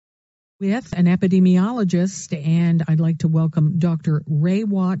with an epidemiologist, and I'd like to welcome Dr.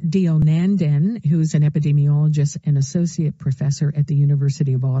 Raywat Deonandan, who's an epidemiologist and associate professor at the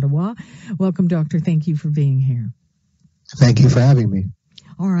University of Ottawa. Welcome, Doctor. Thank you for being here. Thank you for having me.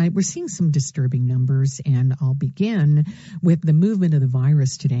 All right, we're seeing some disturbing numbers, and I'll begin with the movement of the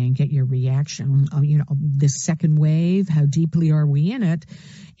virus today and get your reaction. This second wave, how deeply are we in it?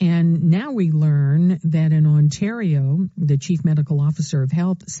 And now we learn that in Ontario, the Chief Medical Officer of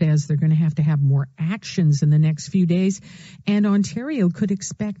Health says they're going to have more actions in the next few days, and Ontario could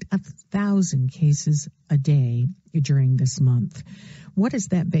expect 1,000 cases a day during this month. What is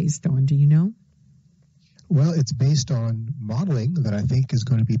that based on? Do you know? Well, it's based on modeling that I think is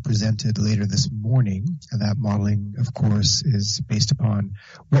going to be presented later this morning. And that modeling, of course, is based upon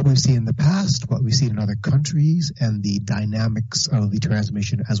what we've seen in the past, what we've seen in other countries, and the dynamics of the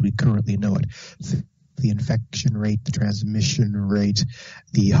transmission as we currently know it. The infection rate, the transmission rate,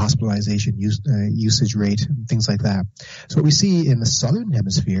 the hospitalization usage rate, and things like that. So what we see in the southern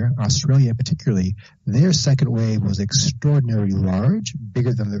hemisphere, Australia particularly, their second wave was extraordinarily large,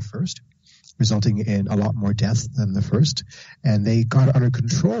 bigger than their first, resulting in a lot more deaths than the first. And they got it under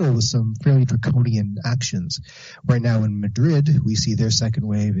control with some fairly draconian actions. Right now in Madrid, we see their second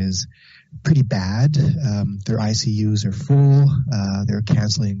wave is pretty bad. Their ICUs are full. They're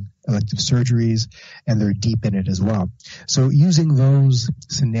canceling elective surgeries, and they're deep in it as well. So using those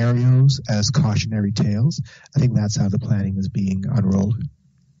scenarios as cautionary tales, I think that's how the planning is being unrolled.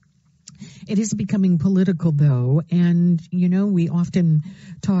 It is becoming political, though, and, we often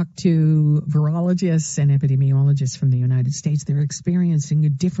talk to virologists and epidemiologists from the United States. They're experiencing a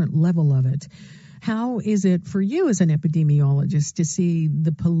different level of it. How is it for you as an epidemiologist to see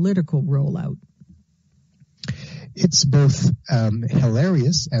the political rollout? It's both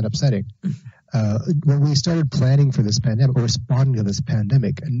hilarious and upsetting. When we started planning for this pandemic or responding to this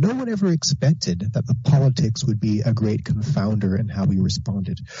pandemic, no one ever expected that the politics would be a great confounder in how we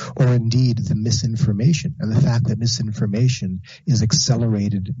responded, or indeed the misinformation and the fact that misinformation is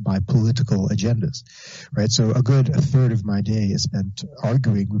accelerated by political agendas, right? So a third of my day is spent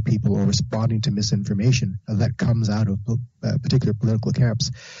arguing with people or responding to misinformation that comes out of particular political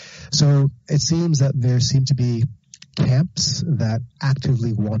camps. So it seems that there seem to be camps that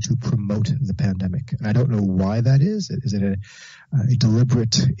actively want to promote the pandemic. And I don't know why that is. Is it a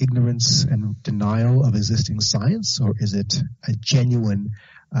deliberate ignorance and denial of existing science, or is it a genuine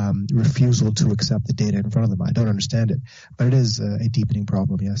refusal to accept the data in front of them? I don't understand it, but it is a deepening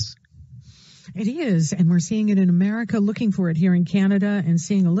problem, yes. It is, and we're seeing it in America, looking for it here in Canada, and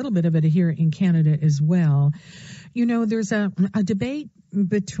seeing a little bit of it here in Canada as well. There's a debate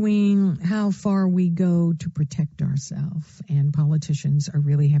between how far we go to protect ourselves, and politicians are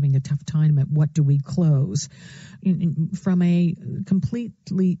really having a tough time at what do we close. From a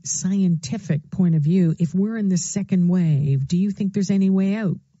completely scientific point of view, if we're in the second wave, do you think there's any way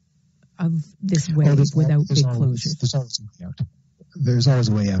out of this wave without big closures? There's always a way out. There's always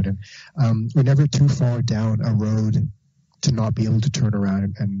a way out. And we're never too far down a road to not be able to turn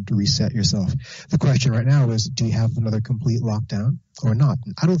around and reset yourself. The question right now is, do you have another complete lockdown or not?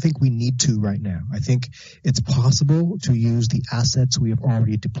 I don't think we need to right now. I think it's possible to use the assets we have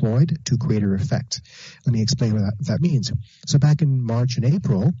already deployed to greater effect. Let me explain what that means. So back in March and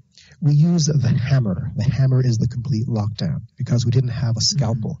April, we used the hammer. The hammer is the complete lockdown because we didn't have a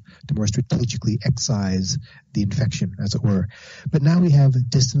scalpel to more strategically excise the infection, as it were. But now we have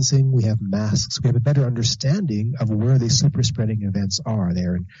distancing, we have masks, we have a better understanding of where the super spreading events are.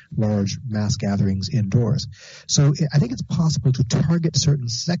 They're in large mass gatherings indoors. So I think it's possible to target certain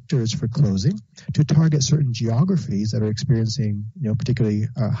sectors for closing, to target certain geographies that are experiencing, particularly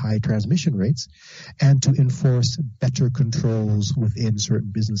high transmission rates, and to enforce better controls within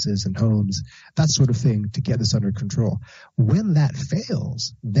certain businesses and homes, that sort of thing, to get this under control. When that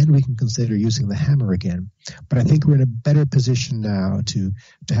fails, then we can consider using the hammer again. But I think we're in a better position now to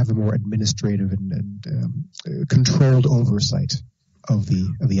have a more administrative and controlled oversight of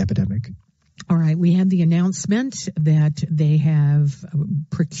the epidemic. All right. We had the announcement that they have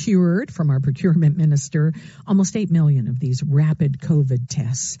procured from our procurement minister almost 8 million of these rapid COVID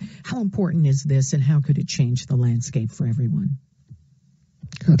tests. How important is this, and how could it change the landscape for everyone?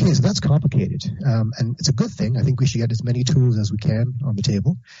 Okay, so that's complicated, and it's a good thing. I think we should get as many tools as we can on the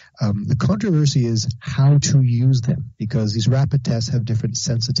table. The controversy is how to use them, because these rapid tests have different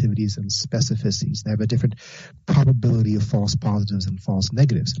sensitivities and specificities. They have a different probability of false positives and false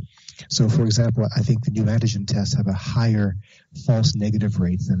negatives. So, for example, I think the new antigen tests have a higher false negative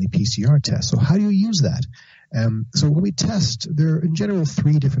rate than the PCR test. So how do you use that? So when we test, there are in general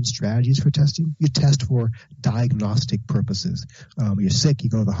 3 different strategies for testing. You test for diagnostic purposes. You're sick, you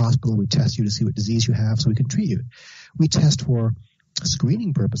go to the hospital, we test you to see what disease you have so we can treat you. We test for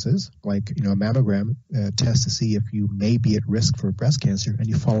screening purposes, like a mammogram test to see if you may be at risk for breast cancer, and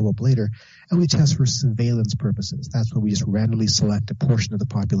you follow up later. And we test for surveillance purposes. That's when we just randomly select a portion of the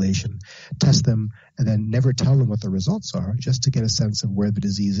population, test them, and then never tell them what the results are, just to get a sense of where the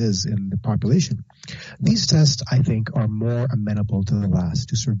disease is in the population. These tests, I think, are more amenable to the last,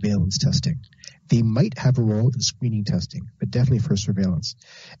 to surveillance testing. They might have a role in screening testing, but definitely for surveillance.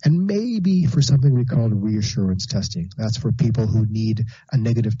 And maybe for something we call reassurance testing. That's for people who need a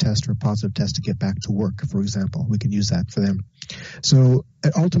negative test or a positive test to get back to work, for example. We can use that for them. So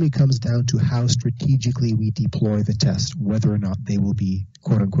it ultimately comes down to how strategically we deploy the test, whether or not they will be,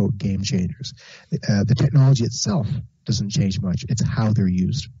 quote unquote, game changers. The technology itself doesn't change much. It's how they're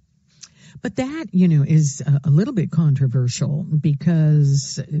used. But that, is a little bit controversial,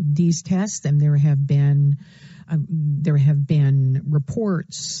 because these tests, and there have been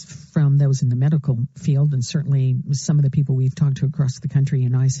reports from those in the medical field, and certainly some of the people we've talked to across the country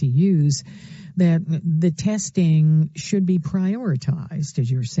in ICUs, that the testing should be prioritized, as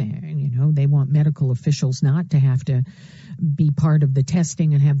you're saying. They want medical officials not to have to be part of the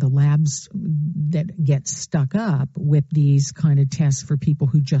testing and have the labs that get stuck up with these kind of tests for people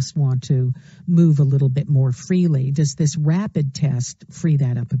who just want to move a little bit more freely. Does this rapid test free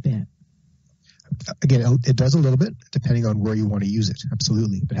that up a bit? Again, it does a little bit, depending on where you want to use it,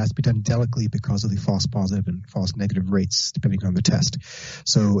 absolutely. But it has to be done delicately because of the false positive and false negative rates, depending on the test.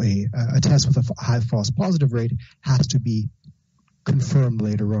 So a test with a high false positive rate has to be confirmed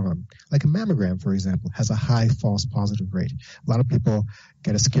later on. Like a mammogram, for example, has a high false positive rate. A lot of people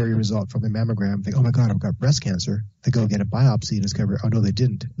get a scary result from a mammogram, think, oh my God, I've got breast cancer. They go get a biopsy and discover, oh no, they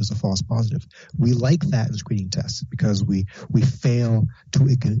didn't. It was a false positive. We like that in screening tests because we fail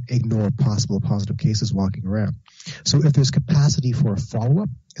to ignore possible positive cases walking around. So if there's capacity for a follow-up,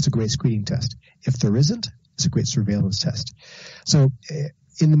 it's a great screening test. If there isn't, it's a great surveillance test. So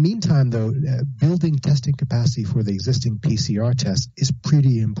in the meantime, though, building testing capacity for the existing PCR test is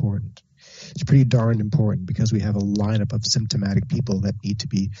pretty important. It's pretty darn important because we have a lineup of symptomatic people that need to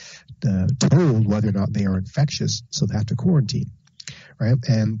be told whether or not they are infectious, so they have to quarantine, right?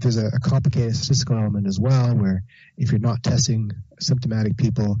 And there's a complicated statistical element as well, where if you're not testing symptomatic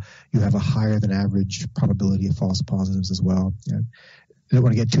people, you have a higher than average probability of false positives as well. I don't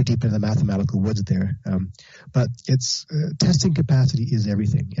want to get too deep into the mathematical woods there, but it's testing capacity is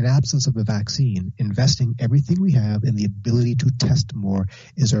everything. In absence of a vaccine, investing everything we have in the ability to test more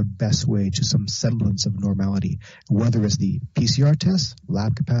is our best way to some semblance of normality, whether it's the PCR tests,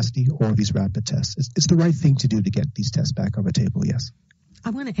 lab capacity, or these rapid tests. It's the right thing to do to get these tests back on the table, yes.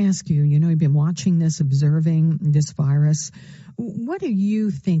 I want to ask you, you've been watching this, observing this virus. What are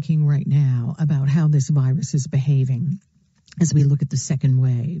you thinking right now about how this virus is behaving? As we look at the second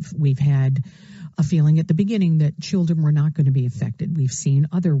wave, we've had a feeling at the beginning that children were not going to be affected. We've seen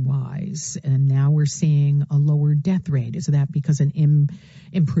otherwise, and now we're seeing a lower death rate. Is that because an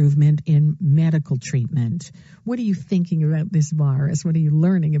improvement in medical treatment? What are you thinking about this virus? What are you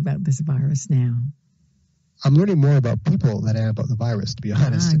learning about this virus now? I'm learning more about people than I am about the virus, to be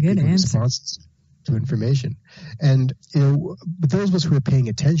honest. Good answer. Responses to information. And, those of us who are paying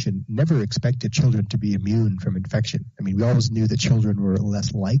attention never expected children to be immune from infection. I mean, we always knew that children were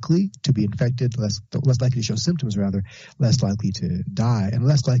less likely to be infected, less likely to show symptoms, rather, less likely to die, and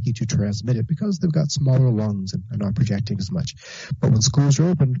less likely to transmit it because they've got smaller lungs and are not projecting as much. But when schools are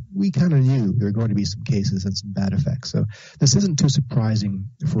opened, we kind of knew there were going to be some cases and some bad effects. So this isn't too surprising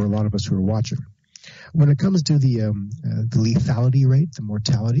for a lot of us who are watching. When it comes to the lethality rate, the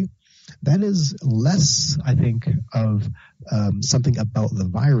mortality, that is less, I think, of something about the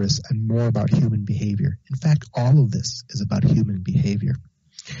virus and more about human behavior. In fact, all of this is about human behavior.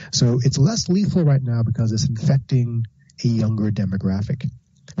 So it's less lethal right now because it's infecting a younger demographic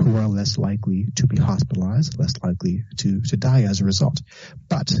who are less likely to be hospitalized, less likely to die as a result.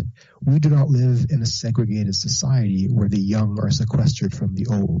 But we do not live in a segregated society where the young are sequestered from the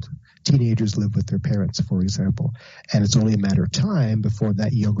old. Teenagers live with their parents, for example, and it's only a matter of time before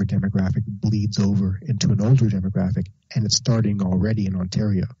that younger demographic bleeds over into an older demographic, and it's starting already in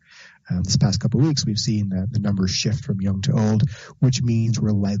Ontario. This past couple of weeks, we've seen that the numbers shift from young to old, which means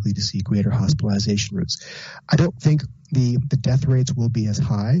we're likely to see greater hospitalization rates. I don't think the death rates will be as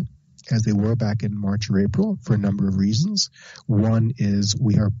high as they were back in March or April for a number of reasons. One is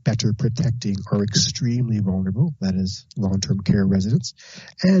we are better protecting our extremely vulnerable, that is long-term care residents,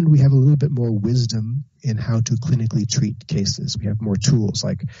 and we have a little bit more wisdom in how to clinically treat cases. We have more tools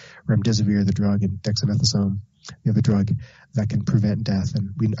like remdesivir, the drug, and dexamethasone. We have a drug that can prevent death,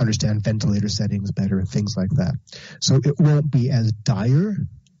 and we understand ventilator settings better and things like that. So it won't be as dire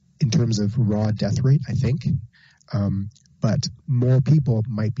in terms of raw death rate, I think. But more people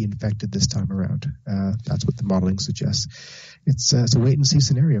might be infected this time around. That's what the modeling suggests. It's a wait-and-see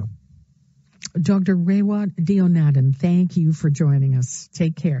scenario. Dr. Raywat Deonandan, thank you for joining us.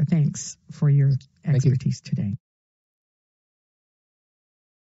 Take care. Thanks for your expertise today.